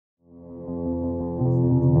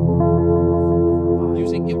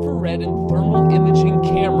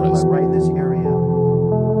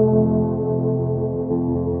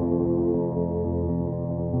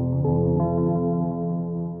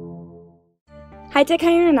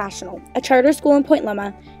HTHI International, a charter school in Point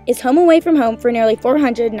Loma, is home away from home for nearly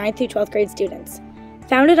 400 9th through 12th grade students.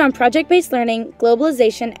 Founded on project-based learning,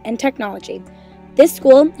 globalization, and technology, this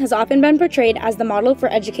school has often been portrayed as the model for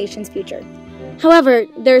education's future. However,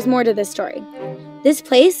 there's more to this story. This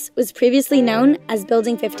place was previously known as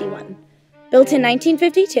Building 51. Built in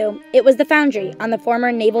 1952, it was the foundry on the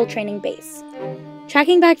former Naval Training Base.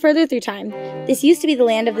 Tracking back further through time, this used to be the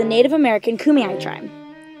land of the Native American Kumeyaay tribe.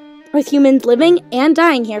 With humans living and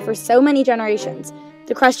dying here for so many generations,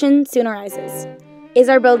 the question soon arises, is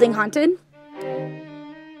our building haunted?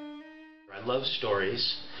 I love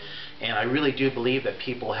stories, and I really do believe that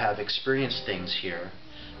people have experienced things here.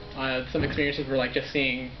 Some experiences were like just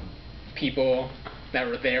seeing people that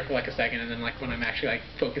were there for like a second, and then like when I'm actually like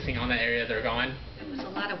focusing on that area, they're gone. There was a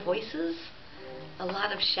lot of voices, a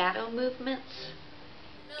lot of shadow movements.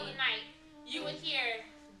 Middle of the night, you would hear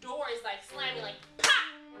doors like slamming, like pop.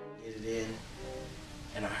 Get it in,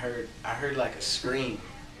 and I heard like a scream.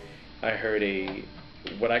 I heard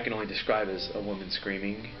what I can only describe as a woman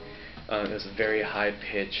screaming. It was very high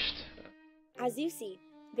pitched. As you see,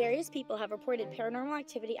 various people have reported paranormal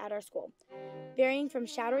activity at our school, varying from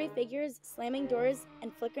shadowy figures, slamming doors,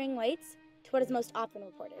 and flickering lights to what is most often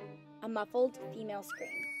reported, a muffled female scream.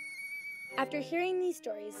 After hearing these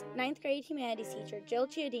stories, 9th grade humanities teacher Jill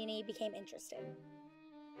Chiodini became interested.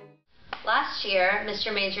 Last year,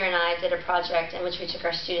 Mr. Major and I did a project in which we took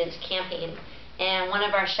our students camping, and one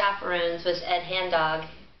of our chaperones was Ed Handog.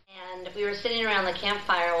 And we were sitting around the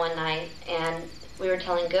campfire one night, and we were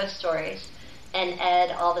telling ghost stories, and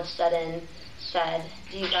Ed all of a sudden said,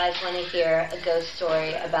 "Do you guys want to hear a ghost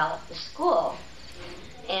story about the school?"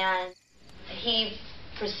 And he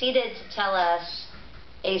proceeded to tell us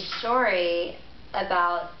a story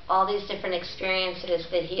about all these different experiences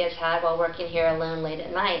that he has had while working here alone late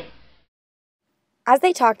at night. As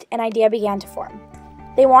they talked, an idea began to form.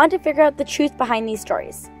 They wanted to figure out the truth behind these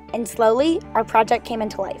stories, and slowly, our project came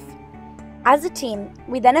into life. As a team,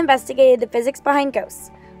 we then investigated the physics behind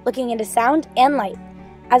ghosts, looking into sound and light,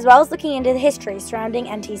 as well as looking into the history surrounding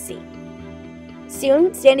NTC.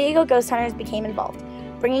 Soon, San Diego ghost hunters became involved,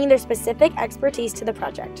 bringing their specific expertise to the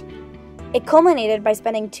project. It culminated by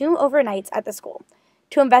spending 2 overnights at the school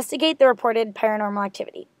to investigate the reported paranormal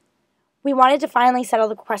activity. We wanted to finally settle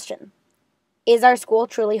the question, is our school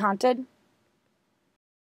truly haunted?